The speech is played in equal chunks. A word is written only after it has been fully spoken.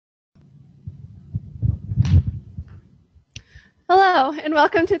Hello, and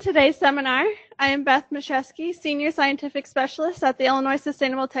welcome to today's seminar. I am Beth Mashesky, Senior Scientific Specialist at the Illinois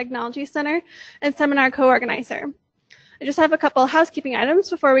Sustainable Technology Center and Seminar Co-Organizer. I just have a couple housekeeping items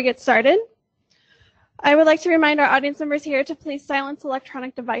before we get started. I would like to remind our audience members here to please silence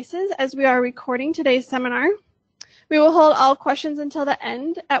electronic devices as we are recording today's seminar. We will hold all questions until the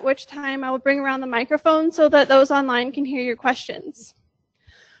end, at which time I will bring around the microphone so that those online can hear your questions.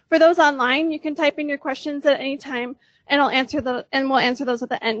 For those online, you can type in your questions at any time, and we'll answer those at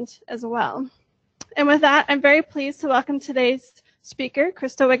the end as well. And with that, I'm very pleased to welcome today's speaker,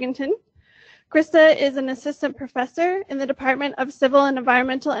 Krista Wigginton. Krista is an assistant professor in the Department of Civil and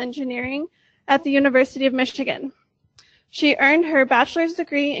Environmental Engineering at the University of Michigan. She earned her bachelor's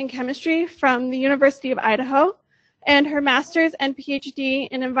degree in chemistry from the University of Idaho and her master's and PhD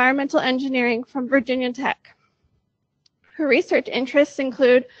in environmental engineering from Virginia Tech. Her research interests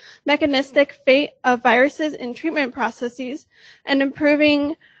include mechanistic fate of viruses in treatment processes and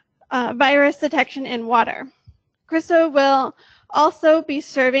improving virus detection in water. Krista will also be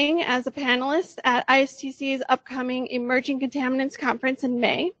serving as a panelist at ISTC's upcoming Emerging Contaminants Conference in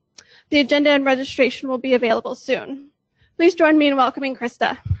May. The agenda and registration will be available soon. Please join me in welcoming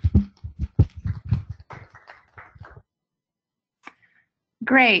Krista.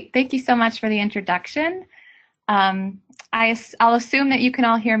 Great. Thank you so much for the introduction. I'll assume that you can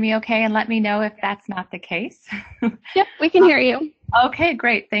all hear me okay, and let me know if that's not the case. Yep, we can hear you. Okay,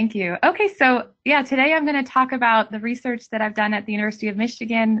 great. Thank you. Okay, so yeah, today I'm going to talk about the research that I've done at the University of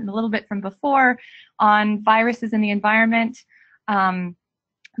Michigan and a little bit from before on viruses in the environment,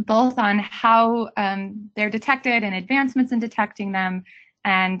 both on how they're detected and advancements in detecting them,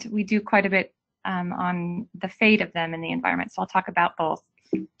 and we do quite a bit on the fate of them in the environment. So I'll talk about both.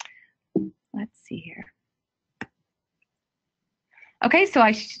 Let's see here. Okay, so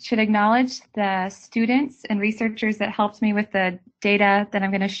I should acknowledge the students and researchers that helped me with the data that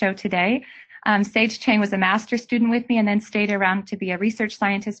I'm going to show today. Sage Chang was a master's student with me and then stayed around to be a research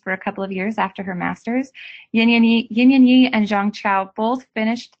scientist for a couple of years after her master's. Yin Yi and Zhang Chao both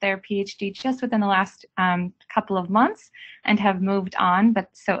finished their PhD just within the last couple of months and have moved on, but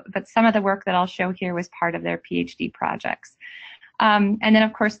some of the work that I'll show here was part of their PhD projects. And then,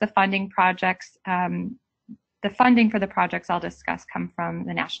 of course, the funding projects. The funding for the projects I'll discuss come from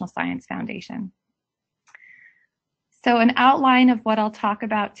the National Science Foundation. So an outline of what I'll talk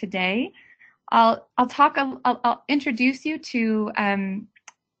about today. I'll introduce you to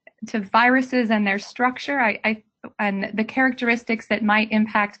viruses and their structure, and the characteristics that might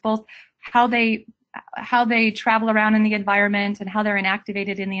impact both how they travel around in the environment and how they're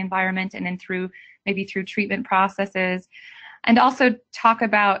inactivated in the environment, and then maybe through treatment processes, and also talk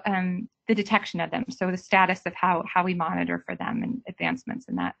about the detection of them, so the status of how we monitor for them and advancements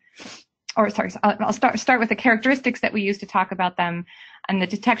in that. Or sorry, I'll start with the characteristics that we use to talk about them and the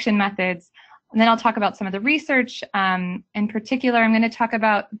detection methods, and then I'll talk about some of the research. In particular, I'm going to talk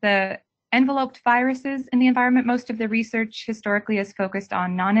about the enveloped viruses in the environment. Most of the research historically is focused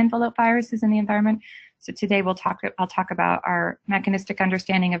on non-enveloped viruses in the environment. So today I'll talk about our mechanistic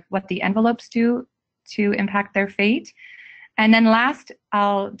understanding of what the envelopes do to impact their fate. And then last,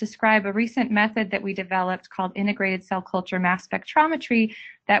 I'll describe a recent method that we developed called integrated cell culture mass spectrometry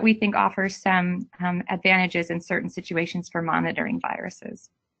that we think offers some advantages in certain situations for monitoring viruses.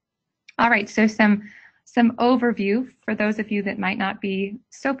 All right, so some overview for those of you that might not be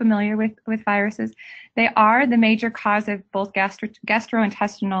so familiar with viruses. They are the major cause of both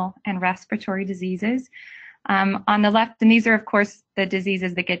gastrointestinal and respiratory diseases. On the left, and these are, of course, the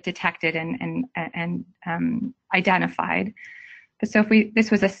diseases that get detected and identified. So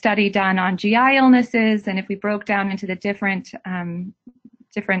this was a study done on GI illnesses, and if we broke down into the different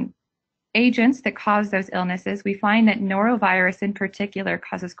agents that cause those illnesses, we find that norovirus in particular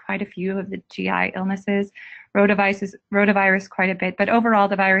causes quite a few of the GI illnesses, rotavirus quite a bit, but overall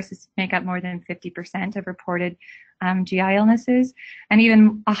the viruses make up more than 50% of reported GI illnesses, and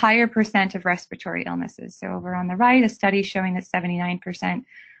even a higher percent of respiratory illnesses. So over on the right, a study showing that 79%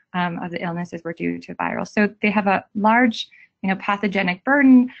 of the illnesses were due to viral. So they have a large, pathogenic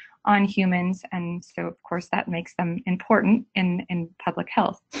burden on humans, and so of course that makes them important in public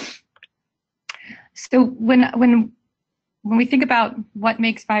health. So when we think about what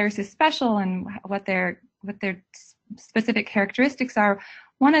makes viruses special and what their specific characteristics are,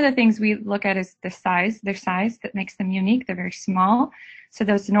 one of the things we look at is their size that makes them unique. They're very small. So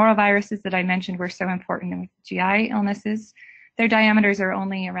those noroviruses that I mentioned were so important with GI illnesses. Their diameters are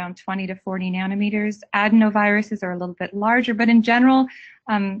only around 20 to 40 nanometers. Adenoviruses are a little bit larger, but in general,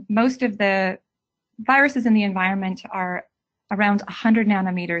 most of the viruses in the environment are around 100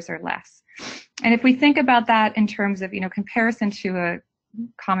 nanometers or less. And if we think about that in terms of, comparison to a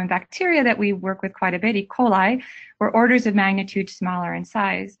common bacteria that we work with quite a bit, E. coli, we're orders of magnitude smaller in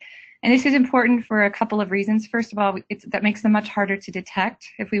size. And this is important for a couple of reasons. First of all, that makes them much harder to detect.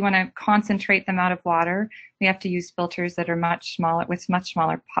 If we want to concentrate them out of water, we have to use filters that are much smaller, with much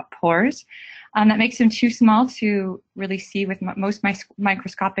smaller pores. That makes them too small to really see with most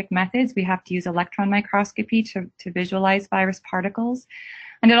microscopic methods. We have to use electron microscopy to visualize virus particles.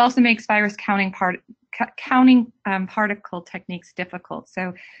 And it also makes virus counting particle techniques difficult.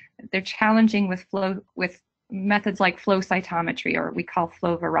 So they're challenging with methods like flow cytometry, or we call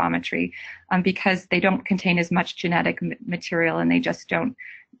flow virometry, because they don't contain as much genetic material and they just don't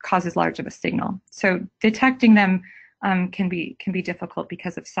cause as large of a signal. So detecting them can be difficult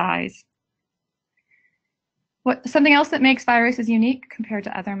because of size. Something else that makes viruses unique compared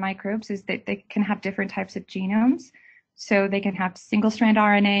to other microbes is that they can have different types of genomes. So they can have single-strand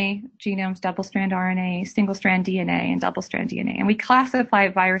RNA genomes, double-strand RNA, single-strand DNA, and double-strand DNA. And we classify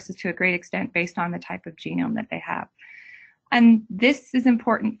viruses to a great extent based on the type of genome that they have. And this is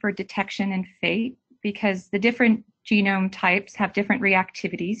important for detection and fate because the different genome types have different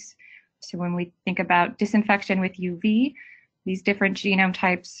reactivities. So when we think about disinfection with UV, these different genome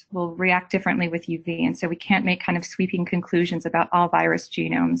types will react differently with UV. And so we can't make kind of sweeping conclusions about all virus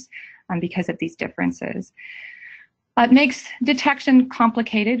genomes because of these differences. It makes detection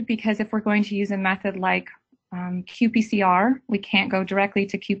complicated because if we're going to use a method like qPCR, we can't go directly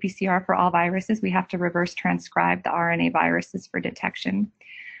to qPCR for all viruses. We have to reverse transcribe the RNA viruses for detection.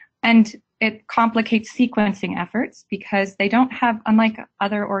 And it complicates sequencing efforts because they don't have, unlike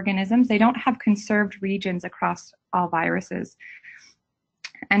other organisms, they don't have conserved regions across all viruses.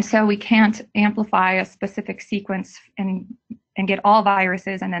 And so we can't amplify a specific sequence and get all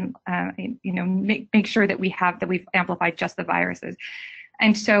viruses and then make sure that we've amplified just the viruses.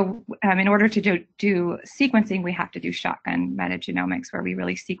 And so in order to do sequencing, we have to do shotgun metagenomics, where we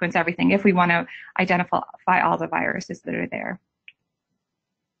really sequence everything if we want to identify all the viruses that are there.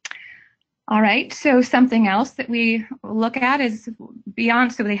 All right, so something else that we look at is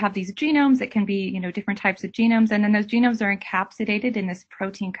beyond, so they have these genomes that can be, different types of genomes, and then those genomes are encapsulated in this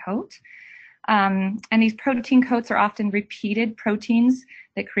protein coat. And these protein coats are often repeated proteins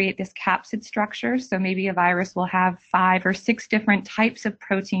that create this capsid structure. So maybe a virus will have 5 or 6 different types of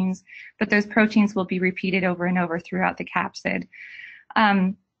proteins, but those proteins will be repeated over and over throughout the capsid.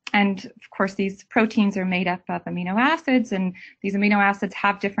 And of course, these proteins are made up of amino acids, and these amino acids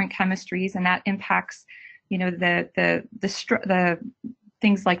have different chemistries, and that impacts, the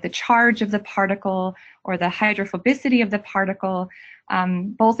things like the charge of the particle or the hydrophobicity of the particle,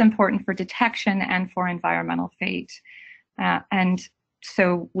 both important for detection and for environmental fate. And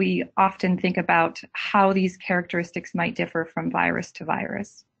so we often think about how these characteristics might differ from virus to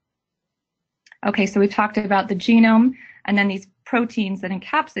virus. Okay, so we've talked about the genome and then these proteins that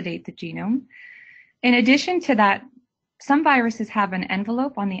encapsulate the genome. In addition to that, some viruses have an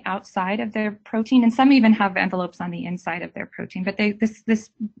envelope on the outside of their protein, and some even have envelopes on the inside of their protein. But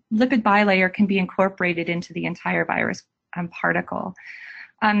this lipid bilayer can be incorporated into the entire virus particle.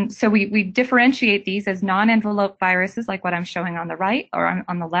 So we differentiate these as non-envelope viruses, like what I'm showing on the right or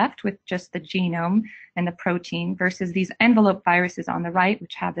on the left, with just the genome and the protein, versus these envelope viruses on the right,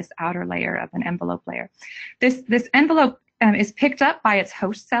 which have this outer layer of an envelope layer. This envelope is picked up by its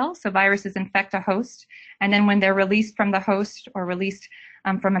host cell. So viruses infect a host, and then when they're released from the host or released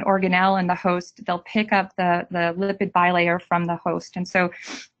from an organelle in the host, they'll pick up the lipid bilayer from the host. And so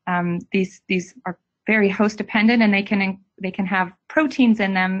these are very host dependent, and they can have proteins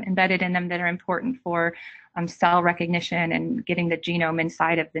in them, embedded in them, that are important for cell recognition and getting the genome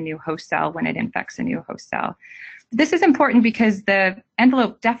inside of the new host cell when it infects a new host cell. This is important because the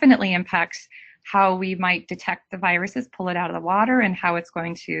envelope definitely impacts how we might detect the viruses, pull it out of the water, and how it's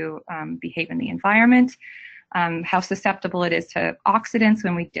going to behave in the environment, how susceptible it is to oxidants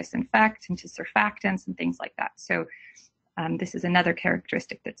when we disinfect, and to surfactants and things like that. So this is another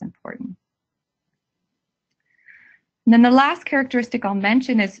characteristic that's important. And then the last characteristic I'll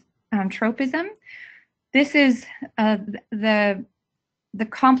mention is tropism. This is the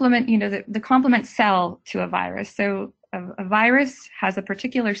complement, the complement cell to a virus. So a virus has a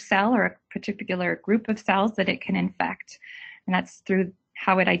particular cell or a particular group of cells that it can infect, and that's through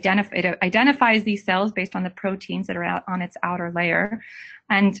how it identifies these cells based on the proteins that are out on its outer layer.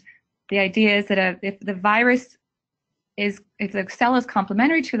 And the idea is that if the cell is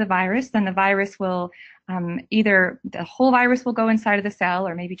complementary to the virus, then the virus will either the whole virus will go inside of the cell,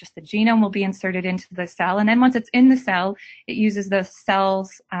 or maybe just the genome will be inserted into the cell. And then once it's in the cell, it uses the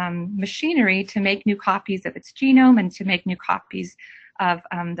cell's machinery to make new copies of its genome and to make new copies of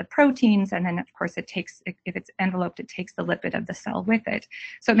the proteins, and then of course it takes, if it's enveloped, it takes the lipid of the cell with it.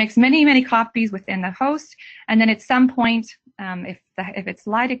 So it makes many, many copies within the host, and then at some point, if it's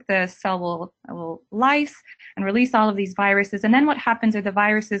lytic, the cell will lyse and release all of these viruses. And then what happens are the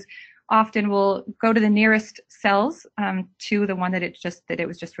viruses often will go to the nearest cells to the one that it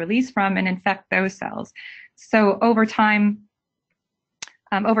was just released from and infect those cells. So over time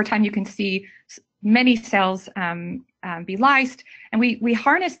you can see many cells be lysed, and we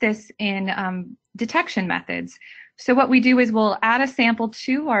harness this in detection methods. So what we do is we'll add a sample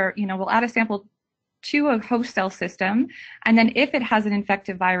to a host cell system, and then if it has an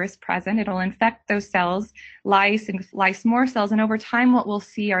infective virus present, it'll infect those cells, lyse more cells, and over time what we'll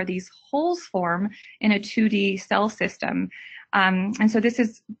see are these holes form in a 2D cell system. And so this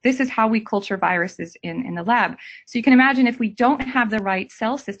is how we culture viruses in the lab. So you can imagine if we don't have the right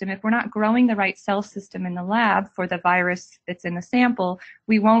cell system, if we're not growing the right cell system in the lab for the virus that's in the sample,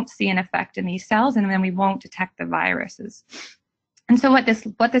 we won't see an effect in these cells, and then we won't detect the viruses. And so what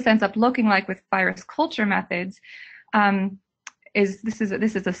this ends up looking like with virus culture methods is this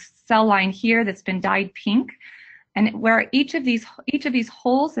is a cell line here that's been dyed pink, and where each of these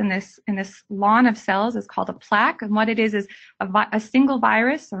holes in this lawn of cells is called a plaque. And what it is a single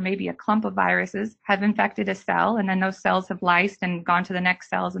virus, or maybe a clump of viruses, have infected a cell, and then those cells have lysed and gone to the next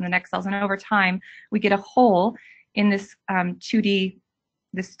cells and the next cells, and over time we get a hole in this 2D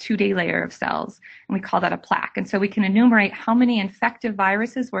layer of cells, and we call that a plaque. And so we can enumerate how many infective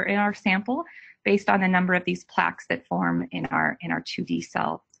viruses were in our sample based on the number of these plaques that form in our 2D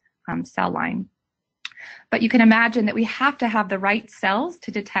cell line. But you can imagine that we have to have the right cells to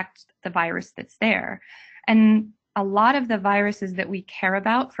detect the virus that's there. And a lot of the viruses that we care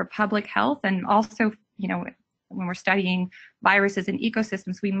about for public health, and also, when we're studying viruses in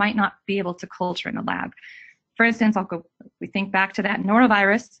ecosystems, we might not be able to culture in the lab. For instance, we think back to that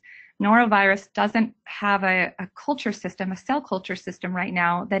Norovirus. Norovirus doesn't have a culture system, a cell culture system right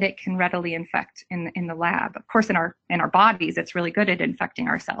now that it can readily infect in the lab. Of course, in our bodies, it's really good at infecting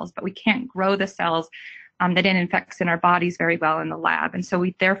our cells, but we can't grow the cells that it infects in our bodies very well in the lab, and so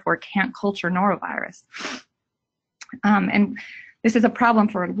we therefore can't culture Norovirus. And this is a problem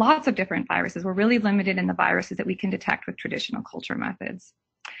for lots of different viruses. We're really limited in the viruses that we can detect with traditional culture methods.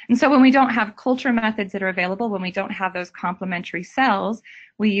 And so when we don't have culture methods that are available, when we don't have those complementary cells,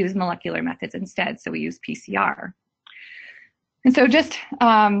 we use molecular methods instead. So we use PCR. And so just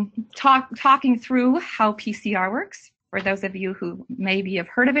talking through how PCR works, for those of you who maybe have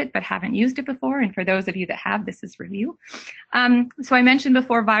heard of it but haven't used it before, and for those of you that have, this is review. So I mentioned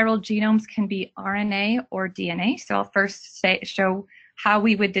before, viral genomes can be RNA or DNA. So I'll first show how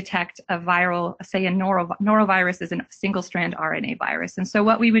we would detect a viral, say a norovirus is a single-strand RNA virus. And so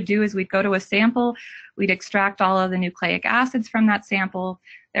what we would do is we'd go to a sample, we'd extract all of the nucleic acids from that sample.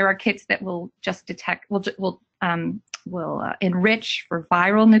 There are kits that will just detect, will enrich for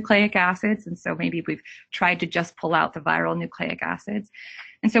viral nucleic acids, and so maybe we've tried to just pull out the viral nucleic acids.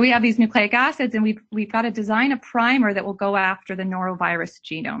 And so we have these nucleic acids, and we've got to design a primer that will go after the norovirus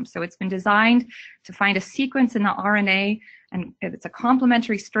genome. So it's been designed to find a sequence in the RNA, and it's a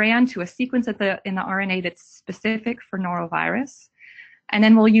complementary strand to a sequence in the RNA that's specific for norovirus. And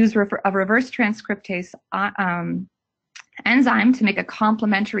then we'll use a reverse transcriptase enzyme to make a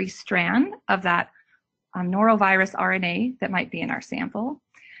complementary strand of that norovirus RNA that might be in our sample.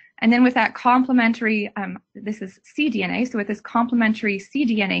 And then with that complementary, this is cDNA, so with this complementary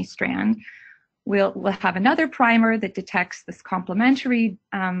cDNA strand, we'll have another primer that detects this complementary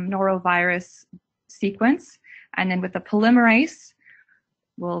norovirus sequence. And then with the polymerase,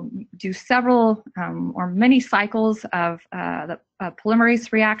 we'll do several or many cycles of the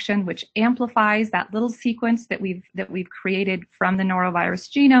polymerase reaction, which amplifies that little sequence that we've created from the norovirus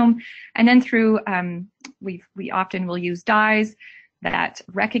genome. And then through we often will use dyes that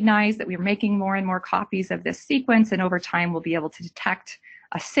recognize that we're making more and more copies of this sequence, and over time we'll be able to detect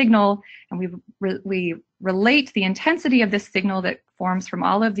a signal, and we relate the intensity of this signal that forms from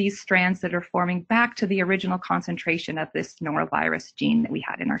all of these strands that are forming back to the original concentration of this norovirus gene that we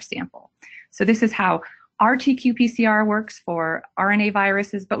had in our sample. So this is how RT-qPCR works for RNA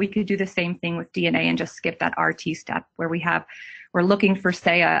viruses, but we could do the same thing with DNA and just skip that RT step where we're looking for,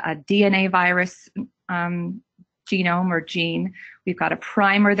 say, a DNA virus genome or gene. We've got a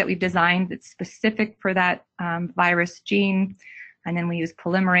primer that we've designed that's specific for that virus gene. And then we use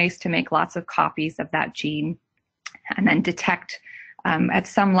polymerase to make lots of copies of that gene and then detect. At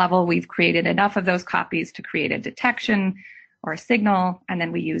some level, we've created enough of those copies to create a detection or a signal, and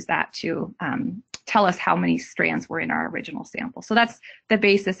then we use that to tell us how many strands were in our original sample. So that's the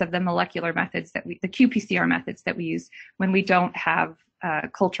basis of the molecular methods the qPCR methods that we use when we don't have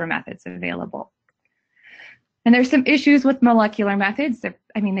culture methods available. And there's some issues with molecular methods.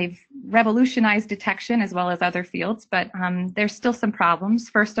 I mean, they've revolutionized detection as well as other fields, but there's still some problems.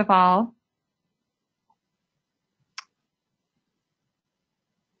 First of all,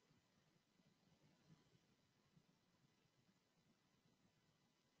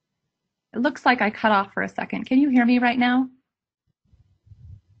 it looks like I cut off for a second. Can you hear me right now?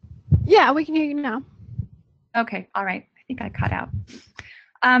 Yeah, we can hear you now. Okay, all right. I think I cut out.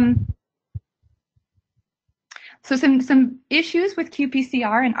 So some issues with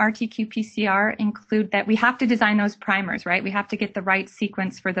qPCR and RT-qPCR include that we have to design those primers, right? We have to get the right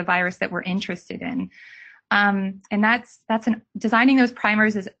sequence for the virus that we're interested in. And designing those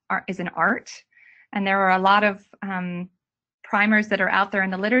primers is an art. And there are a lot of primers that are out there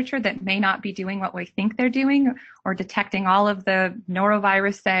in the literature that may not be doing what we think they're doing, or detecting all of the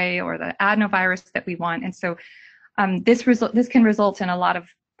norovirus, say, or the adenovirus that we want. And so this can result in a lot of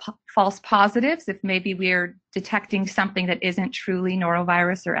false positives if maybe we're detecting something that isn't truly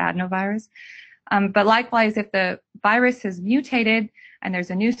norovirus or adenovirus. But likewise, if the virus has mutated and there's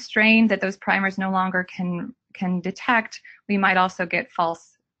a new strain that those primers no longer can detect, we might also get false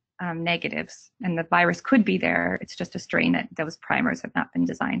negatives, and the virus could be there. It's just a strain that those primers have not been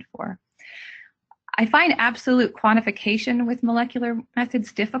designed for. I find absolute quantification with molecular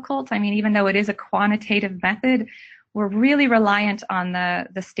methods difficult. I mean, even though it is a quantitative method, we're really reliant on the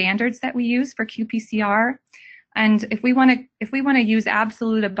standards that we use for qPCR. And if we want to use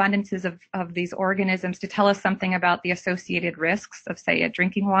absolute abundances of these organisms to tell us something about the associated risks of, say, a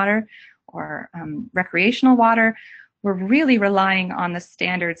drinking water or recreational water, we're really relying on the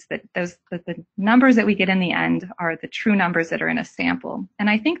standards that the numbers that we get in the end are the true numbers that are in a sample. And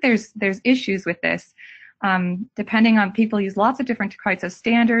I think there's issues with this. Depending on, people use lots of different types of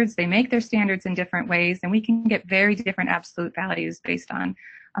standards. They make their standards in different ways, and we can get very different absolute values based on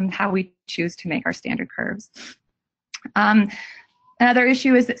how we choose to make our standard curves. Another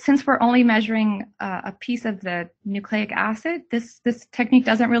issue is that since we're only measuring a piece of the nucleic acid, this technique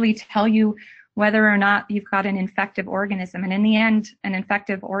doesn't really tell you whether or not you've got an infective organism. And in the end, an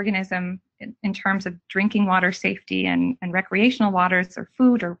infective organism in terms of drinking water safety and recreational waters or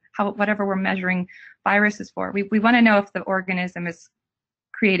food or whatever we're measuring viruses for, we want to know if the organism is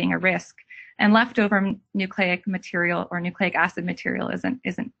creating a risk. And leftover nucleic material or nucleic acid material isn't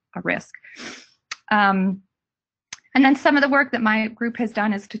a risk. And then some of the work that my group has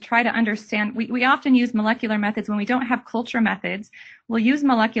done is to try to understand, we often use molecular methods when we don't have culture methods. We'll use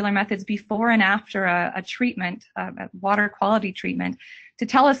molecular methods before and after a treatment, a water quality treatment, to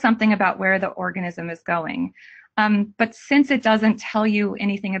tell us something about where the organism is going. But since it doesn't tell you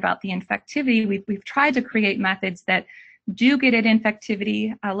anything about the infectivity, we've tried to create methods that do get at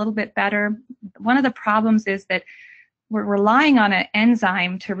infectivity a little bit better. One of the problems is that we're relying on an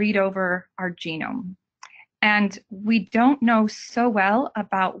enzyme to read over our genome. And we don't know so well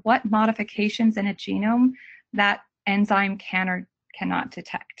about what modifications in a genome that enzyme can or cannot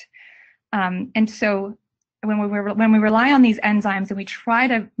detect. And so when we rely on these enzymes and we try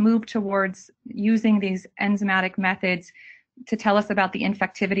to move towards using these enzymatic methods to tell us about the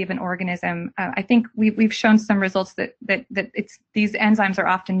infectivity of an organism, I think we've shown some results that these enzymes are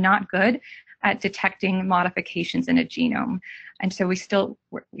often not good at detecting modifications in a genome. And so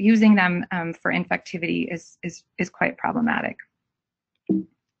using them for infectivity is quite problematic.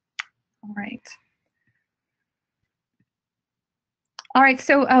 All right. All right,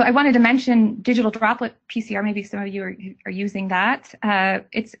 so I wanted to mention digital droplet PCR. Maybe some of you are using that.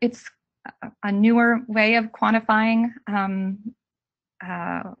 It's a newer way of quantifying,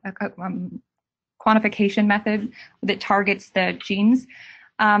 quantification method that targets the genes.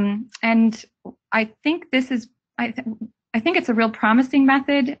 And I think I think it's a real promising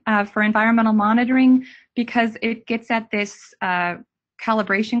method for environmental monitoring, because it gets at this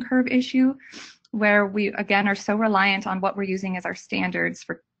calibration curve issue, where we again are so reliant on what we're using as our standards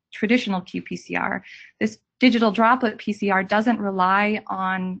for traditional qPCR. This digital droplet PCR doesn't rely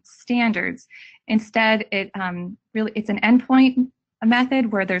on standards. Instead, it's an endpoint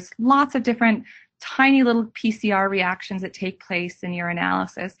method where there's lots of different tiny little PCR reactions that take place in your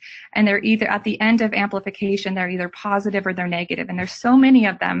analysis, and they're either at the end of amplification, they're either positive or they're negative, and there's so many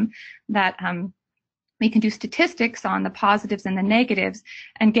of them that we can do statistics on the positives and the negatives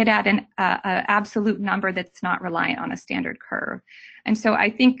and get at an absolute number that's not reliant on a standard curve. And so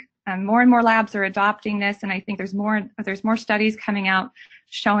I think more and more labs are adopting this, and I think there's more studies coming out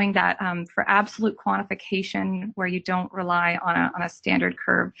showing that for absolute quantification, where you don't rely on a standard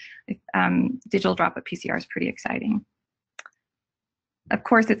curve, digital droplet PCR is pretty exciting. Of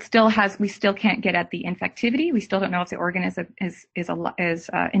course, we still can't get at the infectivity. We still don't know if the organism is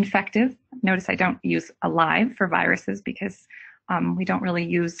infective. Notice I don't use alive for viruses because we don't really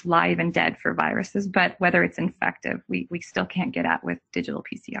use live and dead for viruses, but whether it's infective, we still can't get at with digital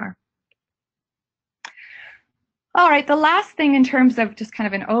PCR. All right, the last thing in terms of just kind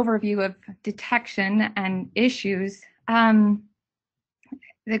of an overview of detection and issues,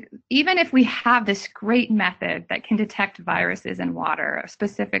 even if we have this great method that can detect viruses in water, a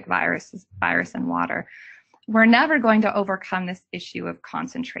specific virus in water, we're never going to overcome this issue of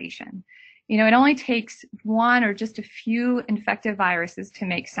concentration. You know, it only takes one or just a few infective viruses to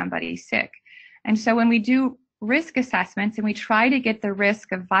make somebody sick. And so when we do risk assessments and we try to get the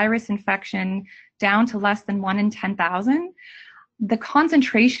risk of virus infection down to less than 1 in 10,000, the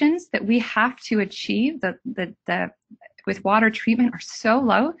concentrations that we have to achieve with water treatment are so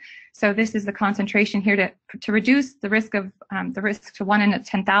low. So this is the concentration here to reduce the risk of the risk to 1 in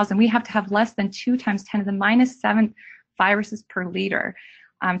 10,000. We have to have less than 2 times 10 to the minus 7 viruses per liter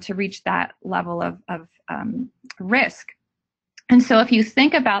to reach that level of risk. And so if you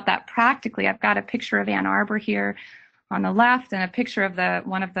think about that practically, I've got a picture of Ann Arbor here on the left and a picture of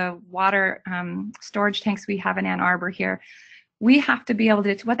one of the water storage tanks we have in Ann Arbor here. We have to be able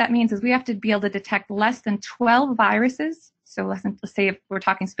to, what that means is we have to be able to detect less than 12 viruses. So let's say if we're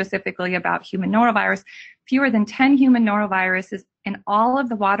talking specifically about human norovirus, fewer than 10 human noroviruses in all of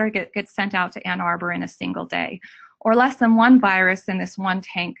the water gets sent out to Ann Arbor in a single day, or less than 1 virus in this 1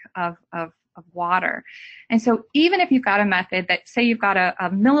 tank of water. And so even if you've got a method that, say you've got a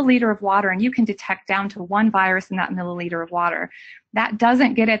milliliter of water and you can detect down to 1 virus in that milliliter of water, that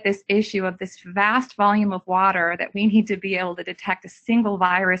doesn't get at this issue of this vast volume of water that we need to be able to detect a single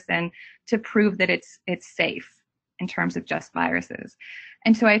virus in to prove that it's safe in terms of just viruses.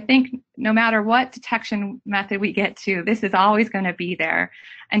 And so I think no matter what detection method we get to, this is always going to be there.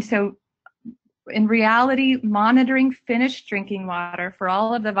 And so in reality, monitoring finished drinking water for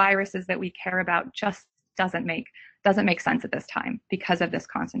all of the viruses that we care about just doesn't make sense at this time because of this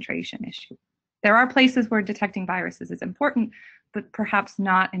concentration issue. There are places where detecting viruses is important, but perhaps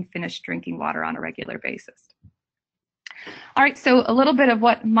not in finished drinking water on a regular basis. All right, so a little bit of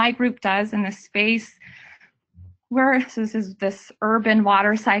what my group does in this space. So this is this urban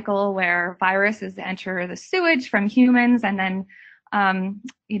water cycle where viruses enter the sewage from humans, and then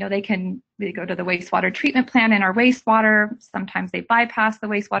they go to the wastewater treatment plant in our wastewater. Sometimes they bypass the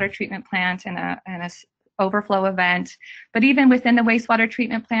wastewater treatment plant in a overflow event. But even within the wastewater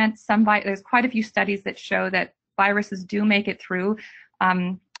treatment plant, there's quite a few studies that show that viruses do make it through.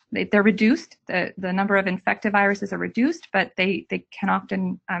 They're reduced. The number of infected viruses are reduced, but they can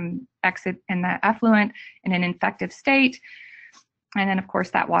often exit in the effluent in an infective state. And then, of course,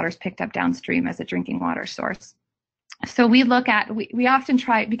 that water is picked up downstream as a drinking water source. So we often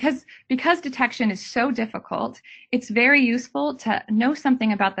try, because detection is so difficult, it's very useful to know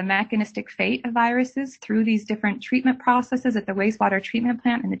something about the mechanistic fate of viruses through these different treatment processes at the wastewater treatment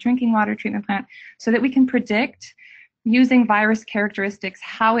plant and the drinking water treatment plant, so that we can predict, using virus characteristics,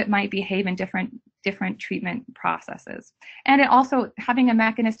 how it might behave in different treatment processes. And it also, having a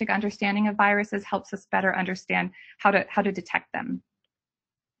mechanistic understanding of viruses helps us better understand how to detect them.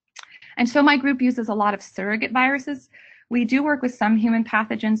 And so my group uses a lot of surrogate viruses. We do work with some human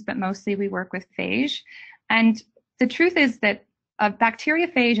pathogens, but mostly we work with phage. And the truth is that a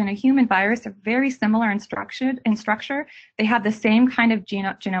bacteriophage and a human virus are very similar in structure. They have the same kind of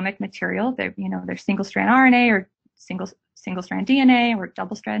genomic material. They're single-strand RNA or single-strand DNA or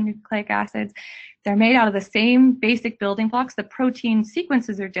double-strand nucleic acids. They're made out of the same basic building blocks. The protein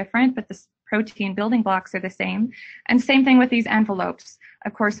sequences are different, but the protein building blocks are the same. And same thing with these envelopes.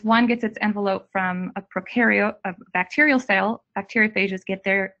 Of course, one gets its envelope from a bacterial cell. Bacteriophages get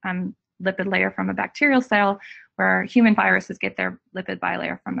their lipid layer from a bacterial cell, where human viruses get their lipid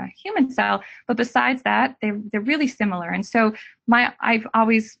bilayer from a human cell. But besides that, they're really similar. And so I've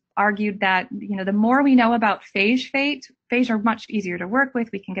always argued that, the more we know about phage fate, phage are much easier to work with.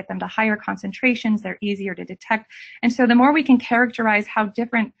 We can get them to higher concentrations. They're easier to detect. And so the more we can characterize how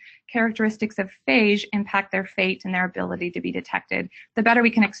different characteristics of phage impact their fate and their ability to be detected, the better we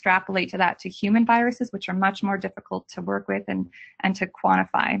can extrapolate to that to human viruses, which are much more difficult to work with and to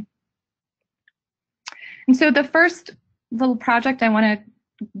quantify. And so the first little project I want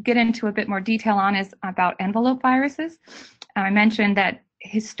to get into a bit more detail on is about envelope viruses. I mentioned that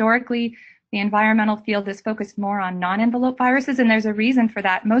historically, the environmental field is focused more on non-envelope viruses, and there's a reason for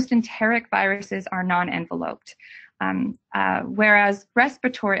that. Most enteric viruses are non-enveloped, whereas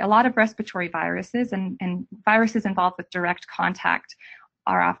a lot of respiratory viruses and viruses involved with direct contact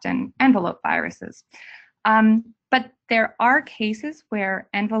are often envelope viruses. But there are cases where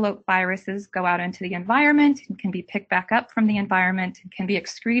envelope viruses go out into the environment and can be picked back up from the environment and can be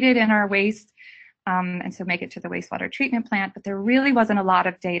excreted in our waste, and so make it to the wastewater treatment plant. But there really wasn't a lot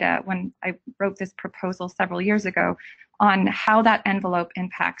of data when I wrote this proposal several years ago on how that envelope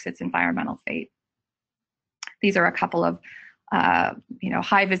impacts its environmental fate. These are a couple of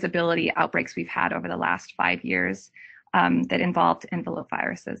high visibility outbreaks we've had over the last 5 years that involved envelope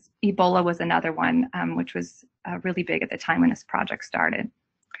viruses. Ebola was another one, which was really big at the time when this project started.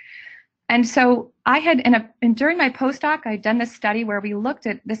 And so I had, during my postdoc, I'd done this study where we looked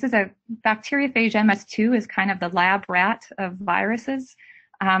at, this is a bacteriophage MS2 is kind of the lab rat of viruses.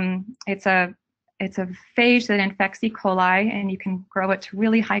 It's a phage that infects E. coli, and you can grow it to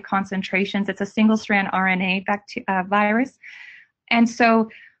really high concentrations. It's a single-strand RNA virus. And so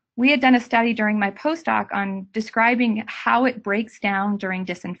we had done a study during my postdoc on describing how it breaks down during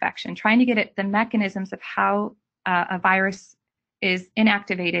disinfection, trying to get at the mechanisms of how a virus is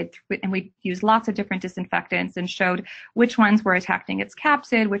inactivated, and we used lots of different disinfectants and showed which ones were attacking its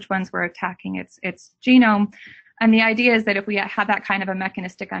capsid, which ones were attacking its genome. And the idea is that if we have that kind of a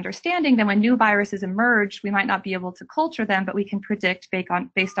mechanistic understanding, then when new viruses emerge, we might not be able to culture them, but we can predict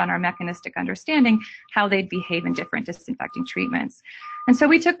based on our mechanistic understanding how they'd behave in different disinfecting treatments. And so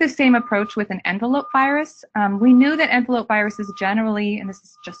we took the same approach with an envelope virus. We knew that envelope viruses generally, and this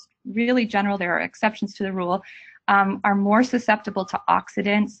is just really general, there are exceptions to the rule, are more susceptible to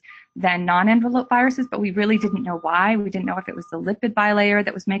oxidants than non-envelope viruses, but we really didn't know why. We didn't know if it was the lipid bilayer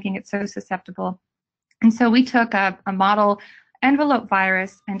that was making it so susceptible. And so we took a model envelope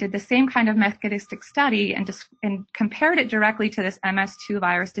virus and did the same kind of mechanistic study and compared it directly to this MS2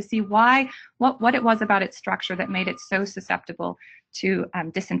 virus to see what it was about its structure that made it so susceptible to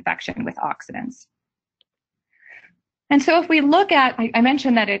disinfection with oxidants. And so if we look at, I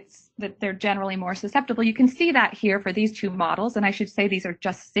mentioned that they're generally more susceptible. You can see that here for these two models, and I should say these are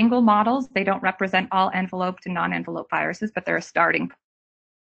just single models. They don't represent all enveloped and non-enveloped viruses, but they're a starting point.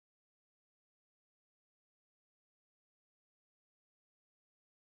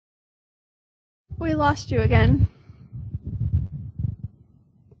 We lost you again.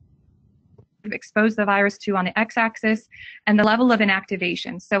 We've exposed the virus to on the x-axis and the level of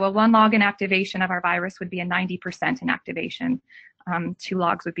inactivation. So a 1 log inactivation of our virus would be a 90% inactivation. 2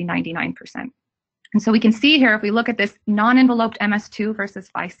 logs would be 99%. And so we can see here, if we look at this non-enveloped MS2 versus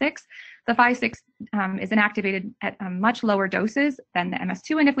Phi6, the Phi6 is inactivated at much lower doses than the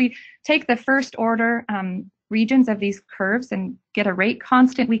MS2. And if we take the first order regions of these curves and get a rate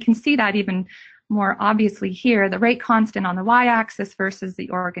constant, we can see that even more obviously here, the rate constant on the y-axis versus the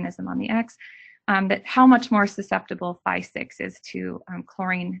organism on the x, that how much more susceptible Phi6 is to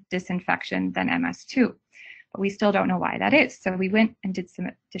chlorine disinfection than MS2. But we still don't know why that is. So we went and did some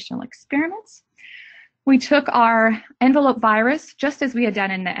additional experiments. We took our envelope virus, just as we had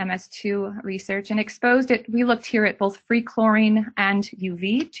done in the MS2 research, and exposed it. We looked here at both free chlorine and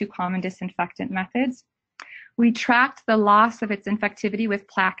UV, 2 common disinfectant methods. We tracked the loss of its infectivity with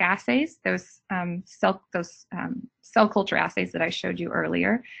plaque assays, those cell culture assays that I showed you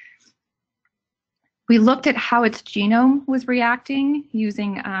earlier. We looked at how its genome was reacting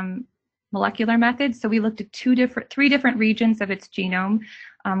using molecular methods. So we looked at 3 different regions of its genome,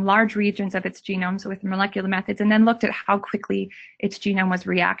 large regions of its genomes with molecular methods, and then looked at how quickly its genome was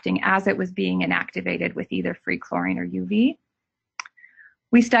reacting as it was being inactivated with either free chlorine or UV.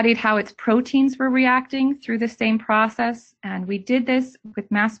 We studied how its proteins were reacting through the same process, and we did this with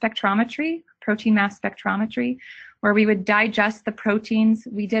mass spectrometry, protein mass spectrometry, where we would digest the proteins.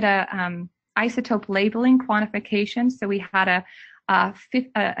 We did a isotope labeling quantification, so we had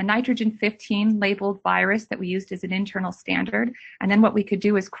a nitrogen 15 labeled virus that we used as an internal standard, and then what we could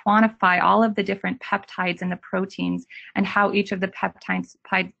do is quantify all of the different peptides in the proteins and how each of the peptides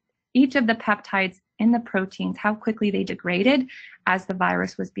in the proteins, how quickly they degraded as the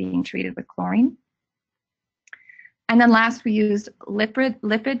virus was being treated with chlorine. And then last, we used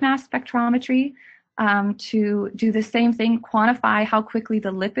lipid mass spectrometry to do the same thing, quantify how quickly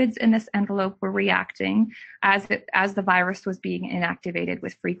the lipids in this envelope were reacting as the virus was being inactivated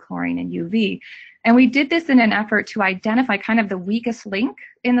with free chlorine and UV. And we did this in an effort to identify kind of the weakest link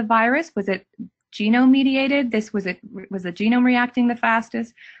in the virus. Was it genome mediated? Was the genome reacting the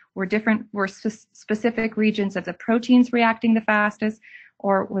fastest? Were specific regions of the proteins reacting the fastest,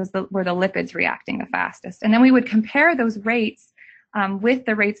 or were the lipids reacting the fastest? And then we would compare those rates with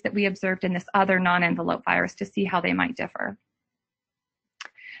the rates that we observed in this other non-envelope virus to see how they might differ.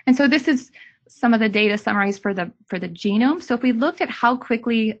 And so this is some of the data summarized for the genome. So if we looked at how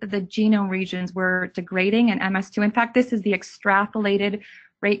quickly the genome regions were degrading in MS2, in fact, this is the extrapolated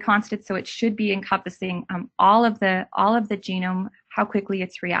rate constant, so it should be encompassing all of the genome, how quickly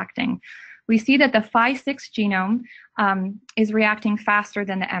it's reacting. We see that the Phi6 genome is reacting faster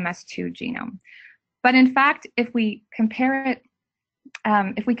than the MS2 genome. But in fact, if we compare it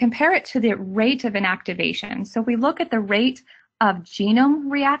to the rate of inactivation, so if we look at the rate of genome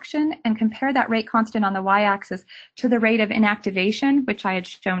reaction and compare that rate constant on the y-axis to the rate of inactivation, which I had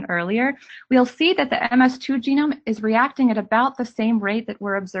shown earlier, we'll see that the MS2 genome is reacting at about the same rate that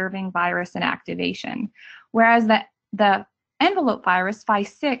we're observing virus inactivation, whereas the envelope virus,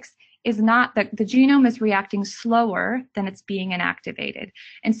 Phi6, is not, the genome is reacting slower than it's being inactivated.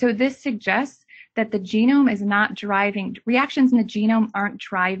 And so this suggests that the genome is not driving, reactions in the genome aren't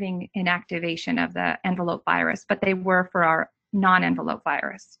driving inactivation of the envelope virus, but they were for our non-envelope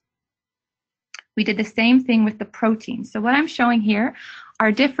virus. We did the same thing with the proteins. So what I'm showing here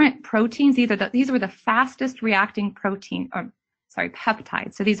are different proteins. These were the fastest reacting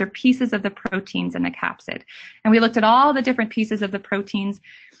peptides. So these are pieces of the proteins in the capsid. And we looked at all the different pieces of the proteins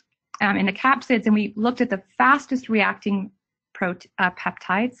in the capsids, and we looked at the fastest reacting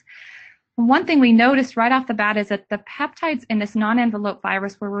peptides. One thing we noticed right off the bat is that the peptides in this non-envelope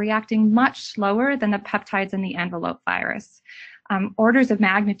virus were reacting much slower than the peptides in the envelope virus, orders of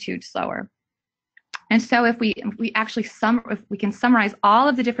magnitude slower. And so if we can summarize all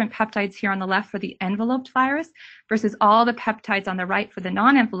of the different peptides here on the left for the enveloped virus versus all the peptides on the right for the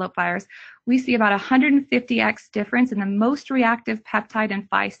non-enveloped virus, we see about 150x difference in the most reactive peptide in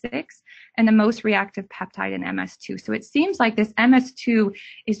Phi6 and the most reactive peptide in MS2. So it seems like this MS2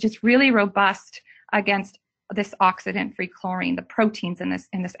 is just really robust against this oxidant-free chlorine, the proteins in this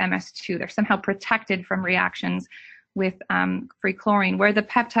MS2. They're somehow protected from reactions with free chlorine, where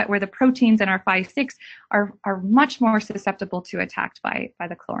the proteins in our Phi6 are much more susceptible to attacked by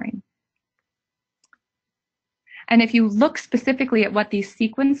the chlorine. And if you look specifically at what these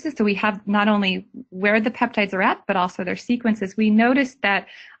sequences, so we have not only where the peptides are at, but also their sequences, we noticed that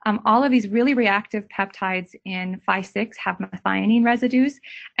all of these really reactive peptides in Phi6 have methionine residues.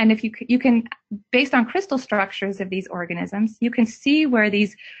 And if you can, based on crystal structures of these organisms, you can see where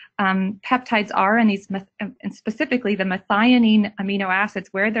these peptides are, and these, and specifically the methionine amino acids,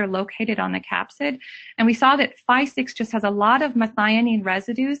 where they're located on the capsid. And we saw that Phi6 just has a lot of methionine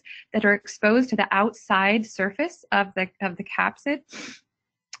residues that are exposed to the outside surface of the capsid.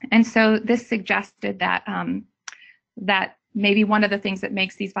 And so this suggested that that maybe one of the things that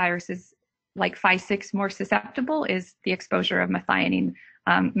makes these viruses like Phi6 more susceptible is the exposure of methionines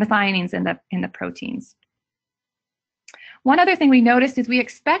in the proteins. One other thing we noticed is we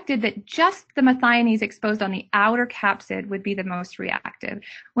expected that just the methionines exposed on the outer capsid would be the most reactive,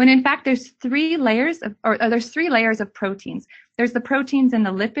 when in fact there's three layers of proteins. There's the proteins in the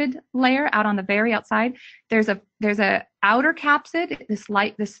lipid layer out on the very outside. There's a outer capsid, this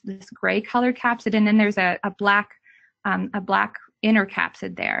gray colored capsid, and then there's a black inner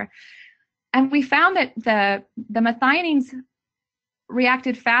capsid there. And we found that the methionines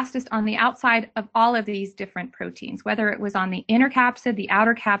reacted fastest on the outside of all of these different proteins, whether it was on the inner capsid, the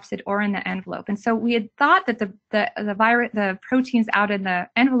outer capsid, or in the envelope. And so we had thought that the proteins out in the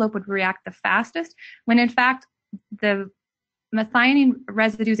envelope would react the fastest, when in fact the methionine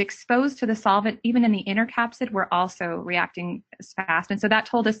residues exposed to the solvent, even in the inner capsid, were also reacting as fast. And so that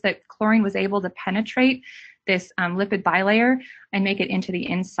told us that chlorine was able to penetrate this lipid bilayer and make it into the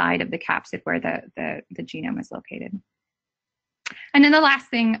inside of the capsid where the genome is located. And then the last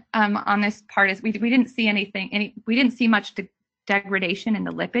thing on this part is we didn't see much degradation in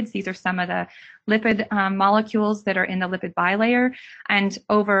the lipids. These are some of the lipid molecules that are in the lipid bilayer. And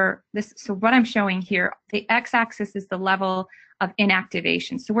over this, so what I'm showing here, the x-axis is the level of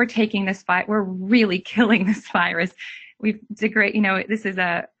inactivation. So we're taking this we're really killing this virus. We've this is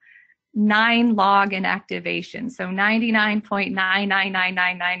a 9 log inactivation. So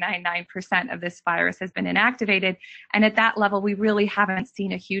 99.9999999% of this virus has been inactivated. And at that level, we really haven't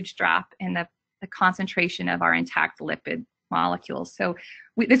seen a huge drop in the concentration of our intact lipid molecules. So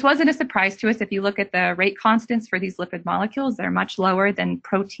this wasn't a surprise to us. If you look at the rate constants for these lipid molecules, they're much lower than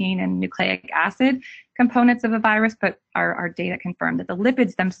protein and nucleic acid components of a virus, but our data confirmed that the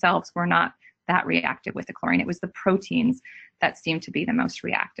lipids themselves were not that reactive with the chlorine. It was the proteins that seemed to be the most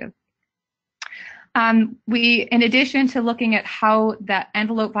reactive. In addition to looking at how the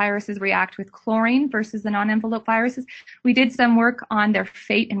envelope viruses react with chlorine versus the non-envelope viruses, we did some work on their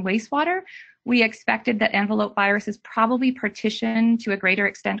fate in wastewater. We expected that envelope viruses probably partition to a greater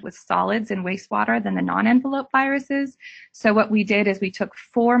extent with solids in wastewater than the non-envelope viruses. So what we did is we took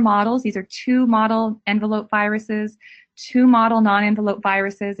 4 models. These are 2 model envelope viruses, 2 model non-envelope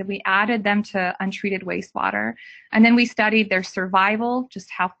viruses, and we added them to untreated wastewater. And then we studied their survival, just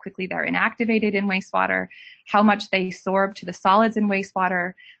how quickly they're inactivated in wastewater, how much they sorb to the solids in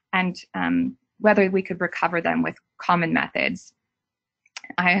wastewater, and whether we could recover them with common methods.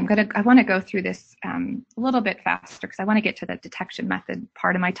 I want to go through this a little bit faster because I want to get to the detection method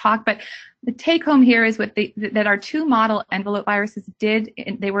part of my talk. But the take home here is that our 2 model envelope viruses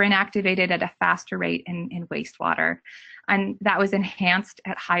they were inactivated at a faster rate in wastewater, and that was enhanced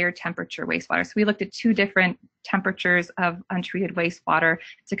at higher temperature wastewater. So we looked at 2 different temperatures of untreated wastewater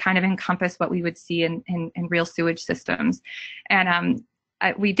to kind of encompass what we would see in real sewage systems. And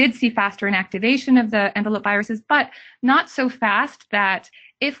we did see faster inactivation of the envelope viruses, but not so fast that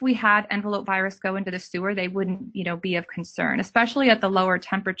if we had envelope virus go into the sewer, they wouldn't, be of concern, especially at the lower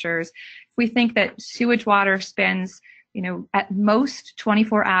temperatures. We think that sewage water spends, at most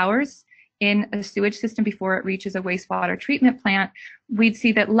 24 hours in a sewage system before it reaches a wastewater treatment plant. We'd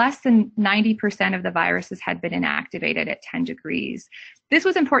see that less than 90% of the viruses had been inactivated at 10 degrees. This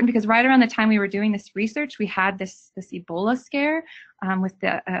was important because right around the time we were doing this research, we had this Ebola scare with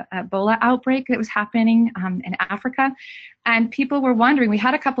the Ebola outbreak that was happening in Africa. And people were wondering, we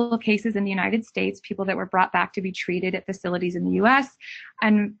had a couple of cases in the United States, people that were brought back to be treated at facilities in the US.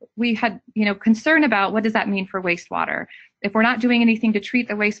 And we had, concern about what does that mean for wastewater? If we're not doing anything to treat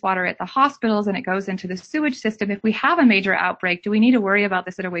the wastewater at the hospitals and it goes into the sewage system, if we have a major outbreak, do we need to worry about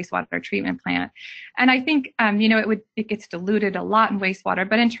this at a wastewater treatment plant? And I think, it gets diluted a lot in wastewater,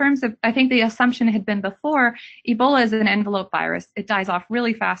 but in terms of, I think the assumption had been before, Ebola is an envelope virus. It dies off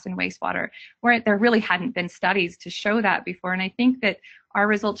really fast in wastewater, where there really hadn't been studies to show that before. And I think that our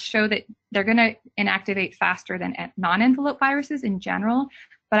results show that they're going to inactivate faster than non-envelope viruses in general,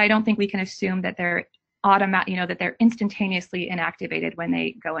 but I don't think we can assume that they're that they're instantaneously inactivated when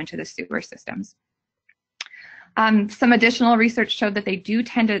they go into the sewer systems. Some additional research showed that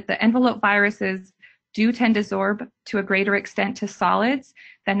the envelope viruses do tend to absorb to a greater extent to solids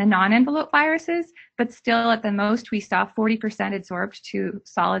than the non-envelope viruses, but still at the most we saw 40% absorbed to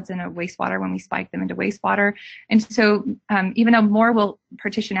solids in a wastewater when we spiked them into wastewater. And so even though more will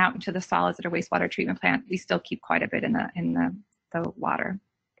partition out into the solids at a wastewater treatment plant, we still keep quite a bit in the water.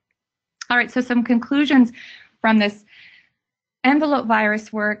 All right, so some conclusions from this envelope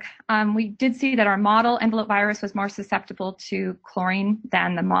virus work. We did see that our model envelope virus was more susceptible to chlorine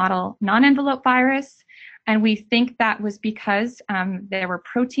than the model non-envelope virus. And we think that was because there were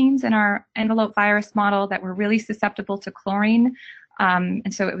proteins in our envelope virus model that were really susceptible to chlorine.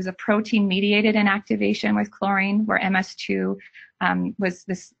 And so it was a protein-mediated inactivation with chlorine, where MS2 was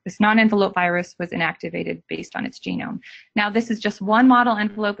this non-envelope virus was inactivated based on its genome. Now, this is just one model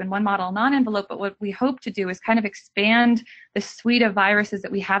envelope and one model non-envelope, but what we hope to do is kind of expand the suite of viruses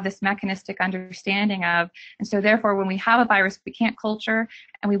that we have this mechanistic understanding of. And so therefore, when we have a virus we can't culture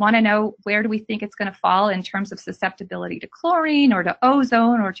and we want to know where do we think it's going to fall in terms of susceptibility to chlorine or to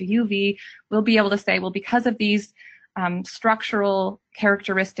ozone or to UV, we'll be able to say, well, because of these structural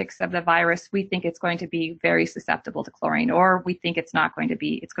characteristics of the virus, we think it's going to be very susceptible to chlorine, or we think it's not going to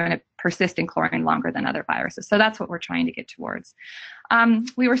be, it's going to persist in chlorine longer than other viruses. So that's what we're trying to get towards.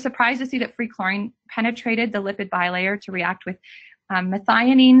 We were surprised to see that free chlorine penetrated the lipid bilayer to react with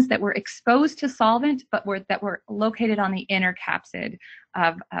methionines that were exposed to solvent, but that were located on the inner capsid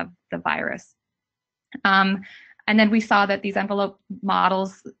of the virus. And then we saw that these envelope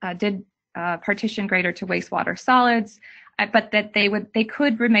models did partition greater to wastewater solids, but that they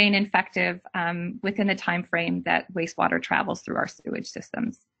could remain infective within the time frame that wastewater travels through our sewage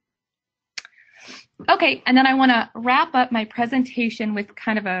systems. Okay, and then I want to wrap up my presentation with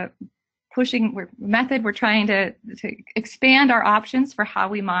kind of a method. We're trying to expand our options for how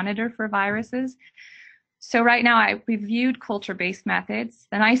we monitor for viruses. So right now I reviewed culture-based methods.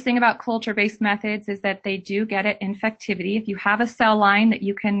 The nice thing about culture-based methods is that they do get at infectivity. If you have a cell line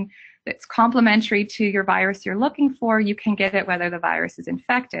that's complementary to your virus you're looking for, you can get at whether the virus is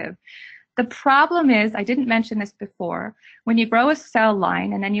infective. The problem is, I didn't mention this before, when you grow a cell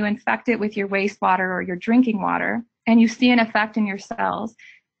line and then you infect it with your wastewater or your drinking water and you see an effect in your cells,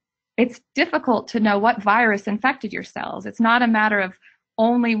 it's difficult to know what virus infected your cells. It's not a matter of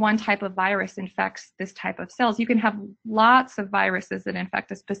only one type of virus infects this type of cells. You can have lots of viruses that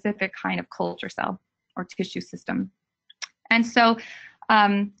infect a specific kind of culture cell or tissue system. And so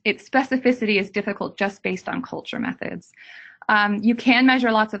its specificity is difficult just based on culture methods. You can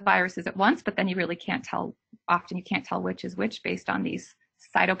measure lots of viruses at once, but then you really can't tell, often you can't tell which is which based on these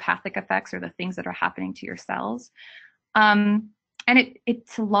cytopathic effects or the things that are happening to your cells. And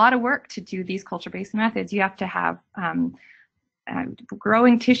it's a lot of work to do these culture-based methods. You have to have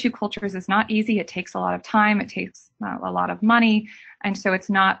growing tissue cultures is not easy. It takes a lot of time. It takes a lot of money. And so it's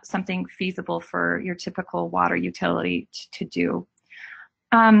not something feasible for your typical water utility to do.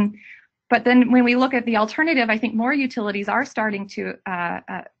 But then when we look at the alternative, I think more utilities are starting to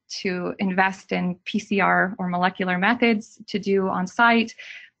invest in PCR or molecular methods to do on site.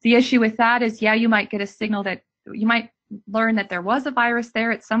 The issue with that is, yeah, you might get a signal that you might learn that there was a virus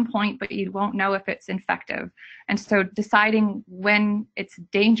there at some point, but you won't know if it's infective. And so deciding when it's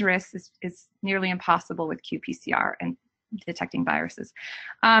dangerous is nearly impossible with qPCR and detecting viruses.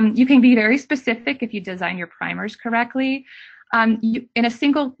 You can be very specific if you design your primers correctly. In a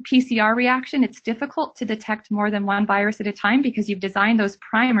single PCR reaction, it's difficult to detect more than one virus at a time because you've designed those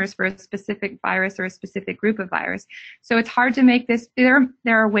primers for a specific virus or a specific group of virus. So it's hard to make this. There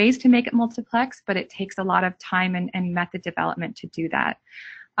are ways to make it multiplex, but it takes a lot of time and method development to do that.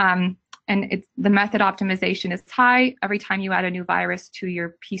 And the method optimization is high. Every time you add a new virus to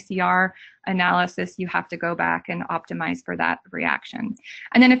your PCR analysis, you have to go back and optimize for that reaction.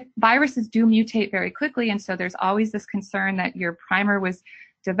 And then if viruses do mutate very quickly, and so there's always this concern that your primer was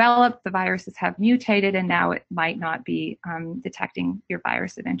developed, the viruses have mutated, and now it might not be detecting your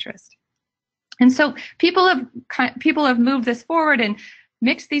virus of interest. And so people have moved this forward and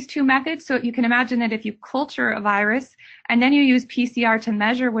mix these two methods. So you can imagine that if you culture a virus and then you use PCR to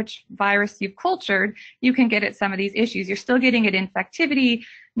measure which virus you've cultured, you can get at some of these issues. You're still getting at infectivity.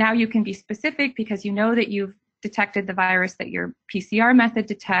 Now you can be specific because you know that you've detected the virus that your PCR method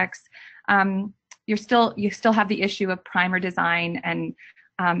detects. You still have the issue of primer design and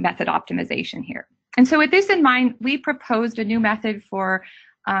method optimization here. And so with this in mind, we proposed a new method for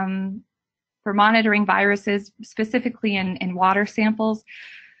monitoring viruses, specifically in water samples.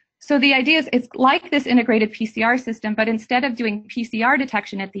 So the idea is it's like this integrated PCR system, but instead of doing PCR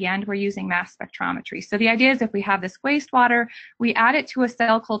detection at the end, we're using mass spectrometry. So the idea is if we have this wastewater, we add it to a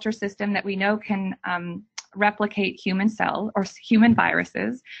cell culture system that we know can replicate human cell or human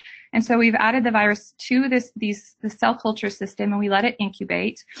viruses. And so we've added the virus to the cell culture system and we let it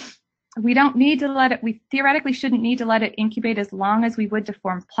incubate. We don't need to let it, we theoretically shouldn't need to let it incubate as long as we would to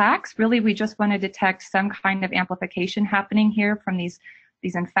form plaques. Really, we just want to detect some kind of amplification happening here from these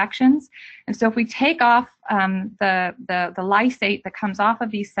infections. And so if we take off the lysate that comes off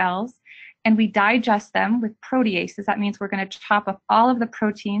of these cells and we digest them with proteases, that means we're going to chop up all of the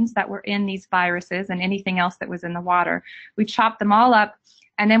proteins that were in these viruses and anything else that was in the water. We chop them all up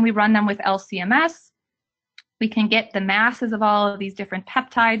and then we run them with LCMS. We can get the masses of all of these different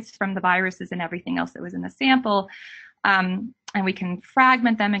peptides from the viruses and everything else that was in the sample. And we can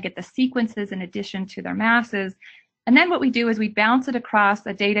fragment them and get the sequences in addition to their masses. And then what we do is we bounce it across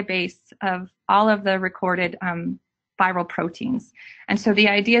a database of all of the recorded viral proteins. And so the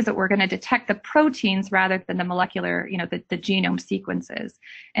idea is that we're going to detect the proteins rather than the molecular, the genome sequences.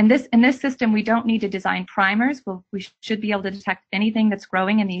 And in this system, we don't need to design primers. We should be able to detect anything that's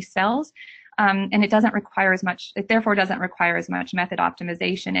growing in these cells. And it doesn't require as much, it therefore doesn't require as much method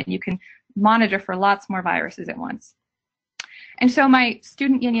optimization, and you can monitor for lots more viruses at once. And so my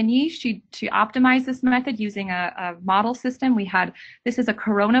student Yin Yi, she optimized this method using a model system. This is a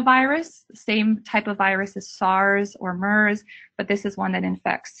coronavirus, same type of virus as SARS or MERS, but this is one that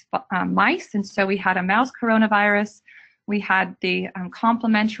infects mice. And so we had a mouse coronavirus. We had the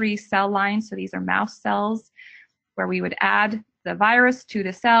complementary cell lines, so these are mouse cells, where we would add the virus to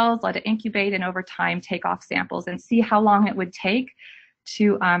the cells, let it incubate, and over time take off samples and see how long it would take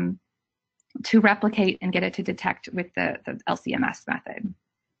to replicate and get it to detect with the LCMS method.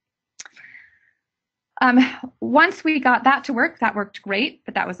 Once we got that to work, that worked great,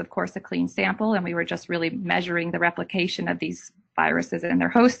 but that was of course a clean sample and we were just really measuring the replication of these viruses in their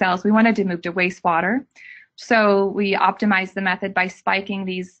host cells. We wanted to move to wastewater. So we optimized the method by spiking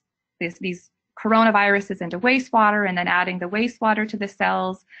these coronaviruses into wastewater and then adding the wastewater to the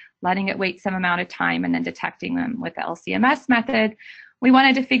cells, letting it wait some amount of time and then detecting them with the LCMS method. We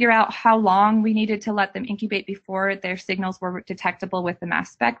wanted to figure out how long we needed to let them incubate before their signals were detectable with the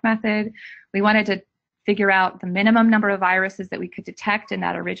mass spec method. We wanted to figure out the minimum number of viruses that we could detect in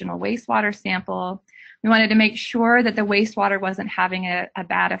that original wastewater sample. We wanted to make sure that the wastewater wasn't having a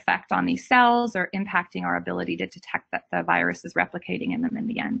bad effect on these cells or impacting our ability to detect that the virus is replicating in them in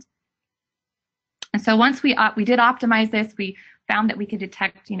the end. And so once we did optimize this, we found that we could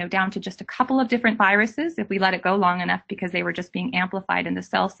detect, down to just a couple of different viruses if we let it go long enough because they were just being amplified in the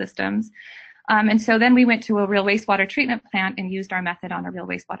cell systems. And so then we went to a real wastewater treatment plant and used our method on a real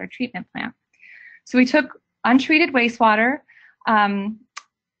wastewater treatment plant. So we took untreated wastewater and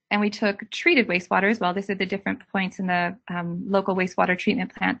we took treated wastewater as well. These are the different points in the local wastewater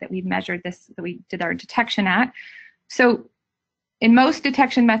treatment plant that we measured this, that we did our detection at. So In most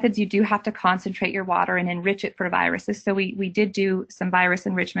detection methods, you do have to concentrate your water and enrich it for viruses. So we did do some virus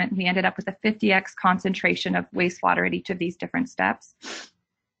enrichment. We ended up with a 50x concentration of wastewater at each of these different steps.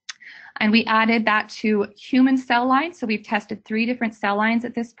 And we added that to human cell lines. So we've tested 3 different cell lines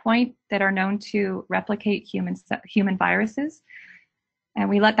at this point that are known to replicate human viruses. And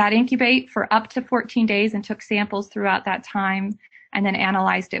we let that incubate for up to 14 days and took samples throughout that time and then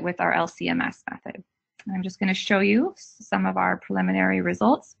analyzed it with our LC-MS method. And I'm just going to show you some of our preliminary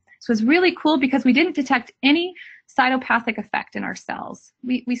results. So it's really cool because we didn't detect any cytopathic effect in our cells.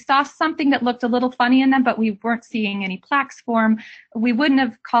 We saw something that looked a little funny in them, but we weren't seeing any plaques form. We wouldn't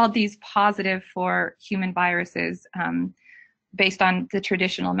have called these positive for human viruses based on the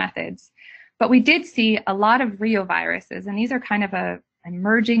traditional methods. But we did see a lot of reoviruses, and these are kind of a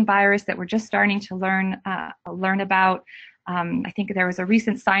emerging virus that we're just starting to learn about. I think there was a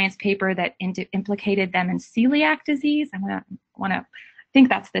recent science paper that implicated them in celiac disease. I think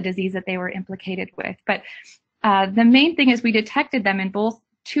that's the disease that they were implicated with. But the main thing is we detected them in both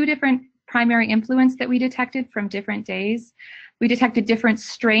 2 different primary influence that we detected from different days. We detected different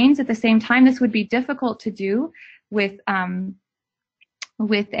strains at the same time. This would be difficult to do with a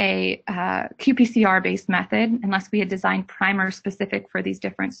qPCR-based method unless we had designed primers specific for these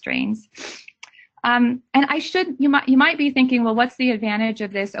different strains. And you might be thinking, well, what's the advantage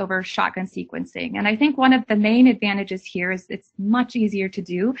of this over shotgun sequencing? And I think one of the main advantages here is it's much easier to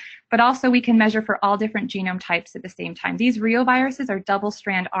do, but also we can measure for all different genome types at the same time. These reoviruses are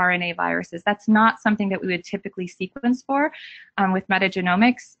double-strand RNA viruses. That's not something that we would typically sequence for with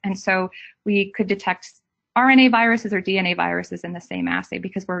metagenomics. And so we could detect RNA viruses or DNA viruses in the same assay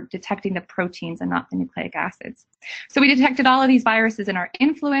because we're detecting the proteins and not the nucleic acids. So we detected all of these viruses in our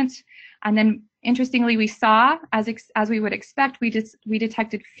influent, and then interestingly, we saw, as we would expect, we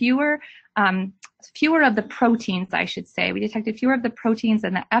detected fewer of the proteins, I should say. We detected fewer of the proteins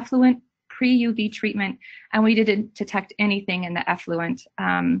in the effluent pre-UV treatment, and we didn't detect anything in the effluent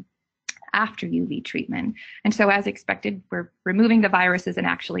after UV treatment. And so as expected, we're removing the viruses and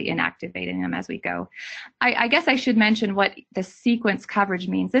actually inactivating them as we go. I guess I should mention what the sequence coverage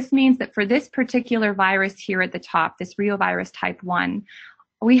means. This means that for this particular virus here at the top, this reovirus type 1,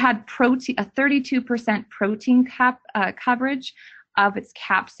 we had a 32% protein coverage of its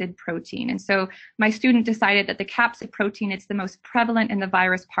capsid protein. And so my student decided that the capsid protein, it's the most prevalent in the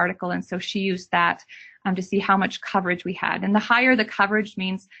virus particle, and so she used that to see how much coverage we had. And the higher the coverage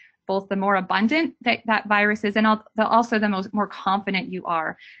means both the more abundant that virus is, and also the more confident you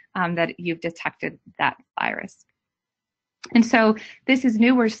are that you've detected that virus. And so this is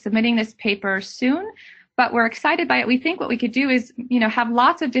new. We're submitting this paper soon, but we're excited by it. We think what we could do is, have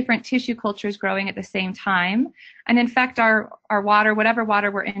lots of different tissue cultures growing at the same time, and infect our water, whatever water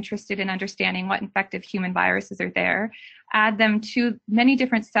we're interested in understanding what infective human viruses are there, add them to many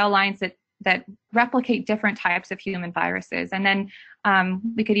different cell lines that replicate different types of human viruses. And then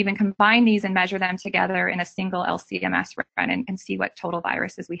we could even combine these and measure them together in a single LC-MS run and see what total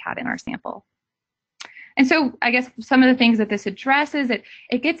viruses we had in our sample. And so I guess some of the things that this addresses,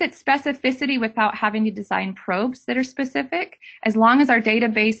 it gets at specificity without having to design probes that are specific, as long as our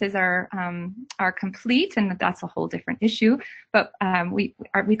databases are complete, and that's a whole different issue. But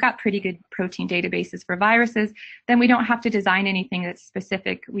we've got pretty good protein databases for viruses. Then we don't have to design anything that's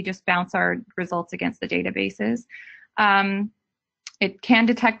specific. We just bounce our results against the databases. It can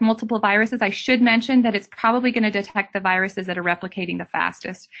detect multiple viruses. I should mention that it's probably going to detect the viruses that are replicating the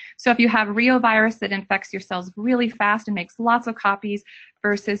fastest. So if you have reovirus that infects your cells really fast and makes lots of copies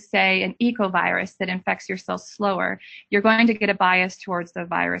versus, say, an ecovirus that infects your cells slower, you're going to get a bias towards the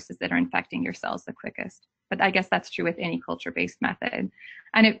viruses that are infecting your cells the quickest. But I guess that's true with any culture-based method.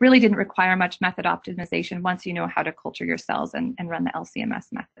 And it really didn't require much method optimization once you know how to culture your cells and run the LC-MS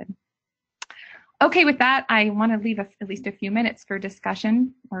method. Okay, with that, I want to leave at least a few minutes for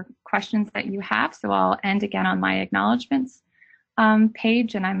discussion or questions that you have. So I'll end again on my acknowledgements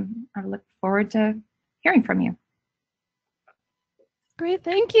page, and I look forward to hearing from you. Great,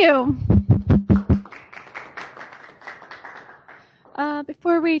 thank you.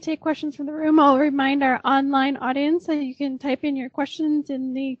 Before we take questions from the room, I'll remind our online audience that you can type in your questions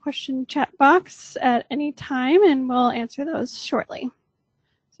in the question chat box at any time, and we'll answer those shortly.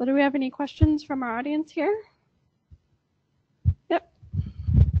 So do we have any questions from our audience here? Yep.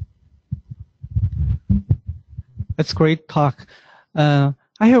 That's great talk. I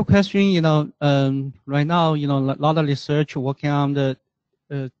have a question. Right now, a lot of research working on the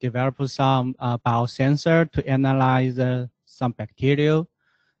develop some biosensor to analyze some bacteria,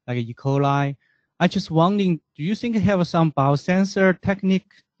 like E. coli. I just wondering, do you think you have some biosensor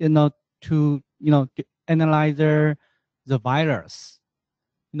technique, to analyze the virus,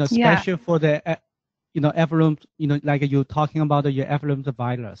 Yeah. especially for the, effluent, like you're talking about your effluent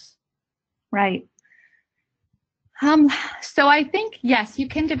virus. Right. So I think, yes, you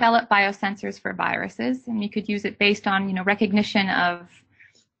can develop biosensors for viruses, and you could use it based on, recognition of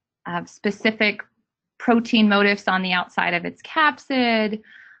specific protein motifs on the outside of its capsid,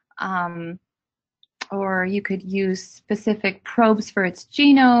 or you could use specific probes for its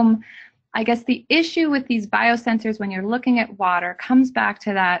genome. I guess the issue with these biosensors when you're looking at water comes back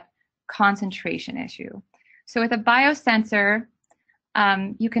to that concentration issue. So with a biosensor,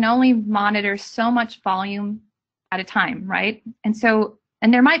 you can only monitor so much volume at a time, right?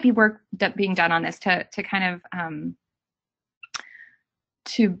 And there might be work being done on this to kind of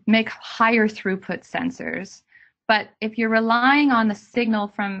to make higher throughput sensors. But if you're relying on the signal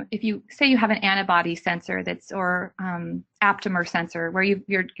from, if you say you have an antibody sensor or aptamer sensor, where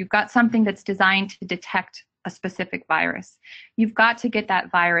you've got something that's designed to detect a specific virus, you've got to get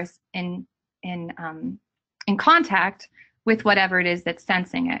that virus in contact with whatever it is that's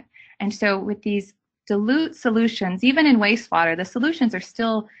sensing it. And so with these dilute solutions, even in wastewater, the solutions are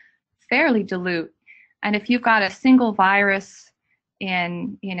still fairly dilute. And if you've got a single virus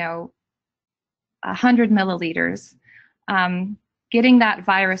in, 100 milliliters, getting that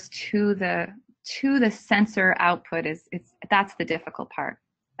virus to the sensor output that's the difficult part.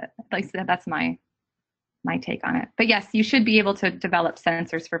 At least that's my take on it. But yes, you should be able to develop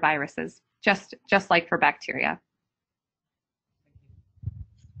sensors for viruses, just like for bacteria.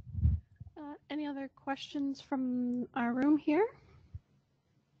 Any other questions from our room here?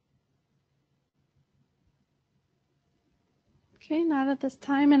 Okay, not at this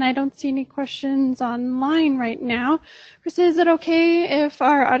time, and I don't see any questions online right now. Krista, is it okay if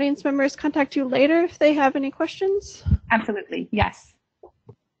our audience members contact you later if they have any questions? Absolutely, yes.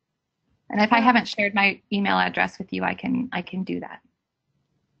 And if I haven't shared my email address with you, I can do that.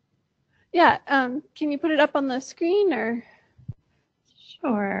 Yeah, can you put it up on the screen or?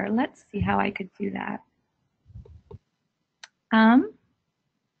 Sure, let's see how I could do that.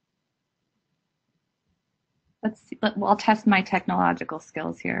 Let's see, I'll test my technological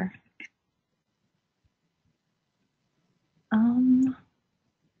skills here.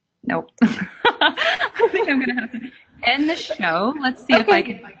 Nope. I think I'm gonna have to end the show. Let's see if I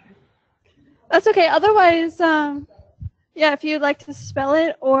can. That's okay. Otherwise, yeah, if you'd like to spell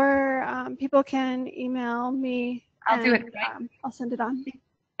it, or people can email me. I'll do it. Right? I'll send it on.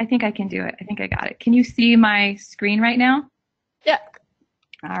 I think I can do it. I think I got it. Can you see my screen right now? Yeah.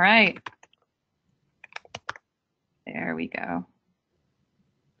 All right. There we go.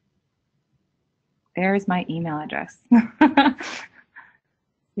 There's my email address. See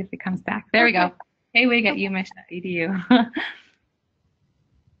if it comes back. There we go. Hey, wig@umish.edu.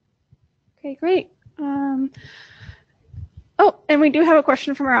 Okay, great. Oh, and we do have a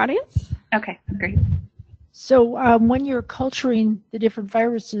question from our audience. Okay, great. So when you're culturing the different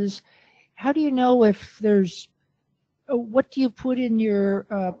viruses, how do you know if there's, what do you put in your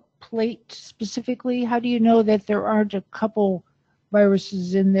plate specifically? How do you know that there aren't a couple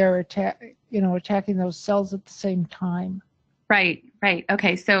viruses in there attacking those cells at the same time? Right.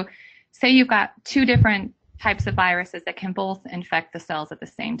 Okay, so say you've got two different types of viruses that can both infect the cells at the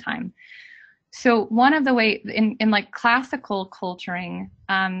same time. So one of the ways in like classical culturing,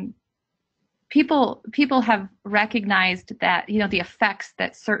 people have recognized that, the effects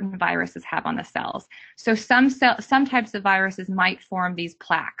that certain viruses have on the cells. So some types of viruses might form these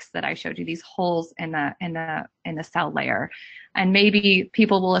plaques that I showed you, these holes in the cell layer. And maybe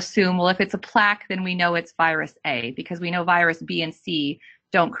people will assume, well, if it's a plaque, then we know it's virus A, because we know virus B and C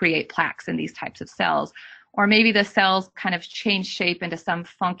don't create plaques in these types of cells. Or maybe the cells kind of change shape into some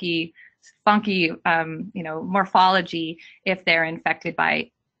funky morphology if they're infected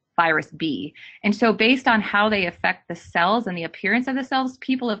by virus B. And so based on how they affect the cells and the appearance of the cells,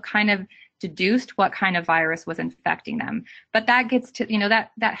 people have kind of deduced what kind of virus was infecting them. But that gets to,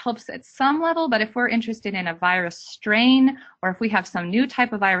 that helps at some level. But if we're interested in a virus strain, or if we have some new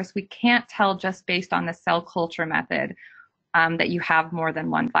type of virus, we can't tell just based on the cell culture method that you have more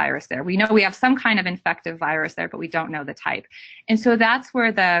than one virus there. We know we have some kind of infective virus there, but we don't know the type. And so that's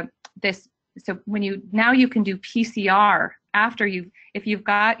where so when you can do PCR after if you've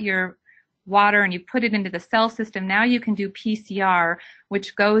got your water and you put it into the cell system, now you can do PCR,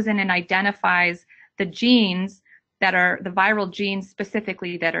 which goes in and identifies the genes that are the viral genes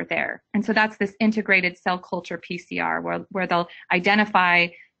specifically that are there. And so that's this integrated cell culture PCR where they'll identify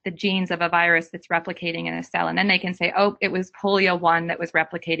the genes of a virus that's replicating in a cell. And then they can say, oh, it was polio 1 that was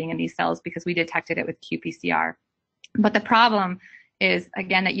replicating in these cells because we detected it with qPCR. But the problem is,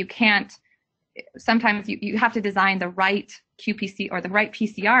 again, that you can't sometimes you have to design the right QPC or the right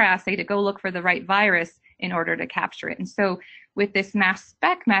PCR assay to go look for the right virus in order to capture it. And so with this mass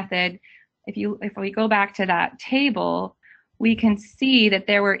spec method, if we go back to that table, we can see that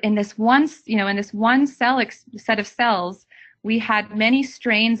there were in this one set of cells, we had many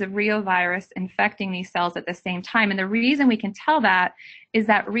strains of reovirus infecting these cells at the same time. And the reason we can tell that is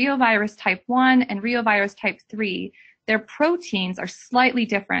that reovirus type 1 and reovirus type 3, their proteins are slightly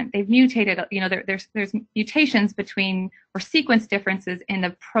different. They've mutated, there's mutations between, or sequence differences in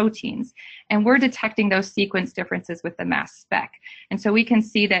the proteins. And we're detecting those sequence differences with the mass spec. And so we can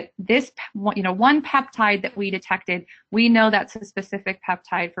see that this, one peptide that we detected, we know that's a specific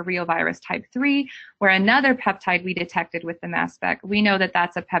peptide for reovirus type 3, where another peptide we detected with the mass spec, we know that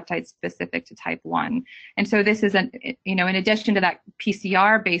that's a peptide specific to type 1. And so this is, in addition to that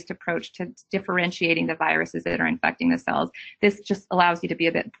PCR-based approach to differentiating the viruses that are infecting the cells, this just allows you to be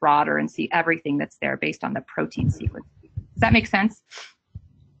a bit broader and see everything that's there based on the protein sequence. Does that make sense?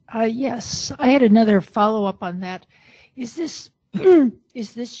 Yes. I had another follow-up on that. Is this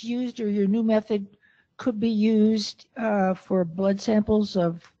used, or your new method could be used for blood samples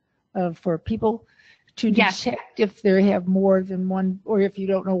for people to detect if they have more than one, or if you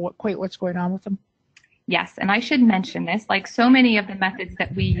don't know quite what's going on with them? Yes, and I should mention this, like so many of the methods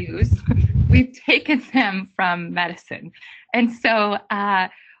that we use, we've taken them from medicine. And so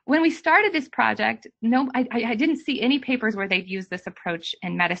when we started this project, I didn't see any papers where they'd use this approach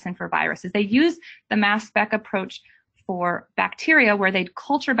in medicine for viruses. They used the mass spec approach for bacteria, where they'd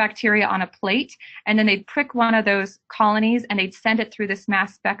culture bacteria on a plate, and then they'd prick one of those colonies and they'd send it through this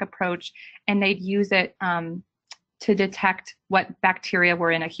mass spec approach, and they'd use it to detect what bacteria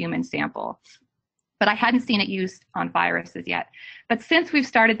were in a human sample. But I hadn't seen it used on viruses yet. But since we've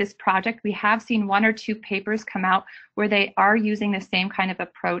started this project, we have seen 1 or 2 papers come out where they are using the same kind of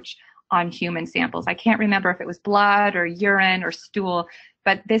approach on human samples. I can't remember if it was blood or urine or stool,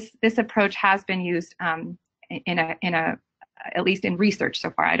 but this approach has been used at least in research so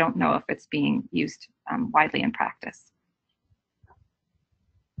far. I don't know if it's being used widely in practice.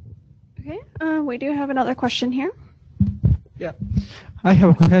 Okay, we do have another question here. Yeah, I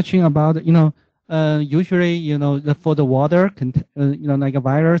have a question about, usually, for the water, like a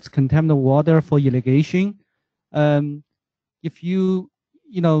virus contaminate water for irrigation. If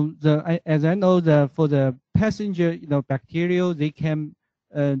as I know, for the passenger, bacteria, they can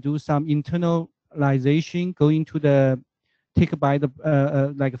do some internalization, going to take by the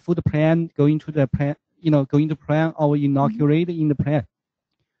like food plant, going to the plant, going to plant or inoculate in the plant.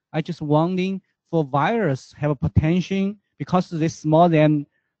 I just wondering, for virus have a potential because they're small than,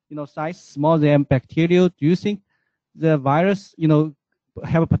 size smaller than bacteria. Do you think the virus,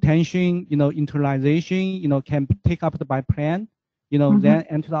 have a potential, internalization, can take up by plant, then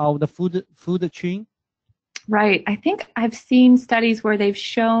enter out the food chain? Right. I think I've seen studies where they've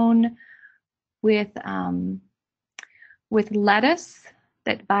shown with lettuce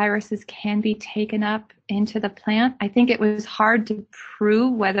that viruses can be taken up into the plant. I think it was hard to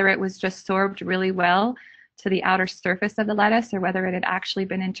prove whether it was just sorbed really well to the outer surface of the lettuce or whether it had actually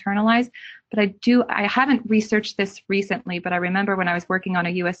been internalized. But I haven't researched this recently, but I remember when I was working on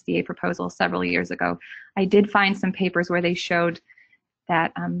a USDA proposal several years ago, I did find some papers where they showed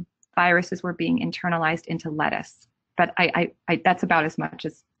that viruses were being internalized into lettuce. But I that's about as much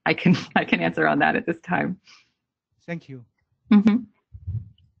as I can answer on that at this time. Thank you. Mm-hmm.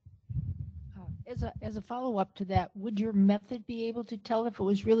 As a follow-up to that, would your method be able to tell if it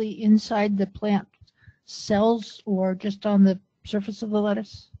was really inside the plant cells or just on the surface of the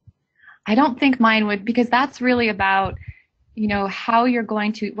lettuce? I don't think mine would, because that's really about, how you're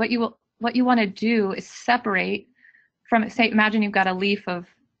going to, what you want to do is separate from, say, imagine you've got a leaf of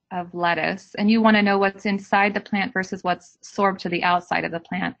lettuce and you want to know what's inside the plant versus what's sorbed to the outside of the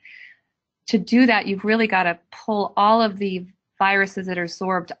plant. To do that, you've really got to pull all of the viruses that are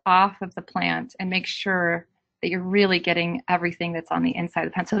sorbed off of the plant and make sure that you're really getting everything that's on the inside of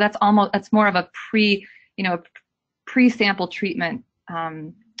the plant. So that's more of a pre-sample treatment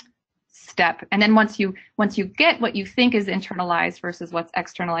step. And then once you get what you think is internalized versus what's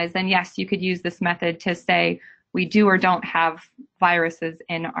externalized, then yes, you could use this method to say we do or don't have viruses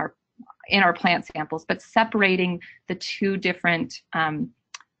in our plant samples, but separating the two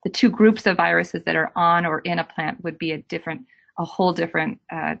groups of viruses that are on or in a plant would be a whole different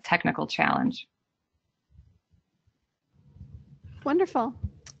technical challenge. Wonderful.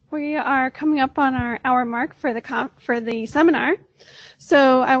 We are coming up on our hour mark for the seminar.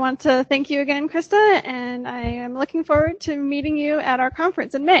 So I want to thank you again, Krista, and I am looking forward to meeting you at our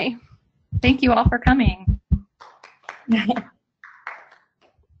conference in May. Thank you all for coming.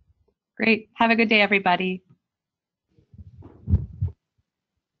 Great. Have a good day, everybody.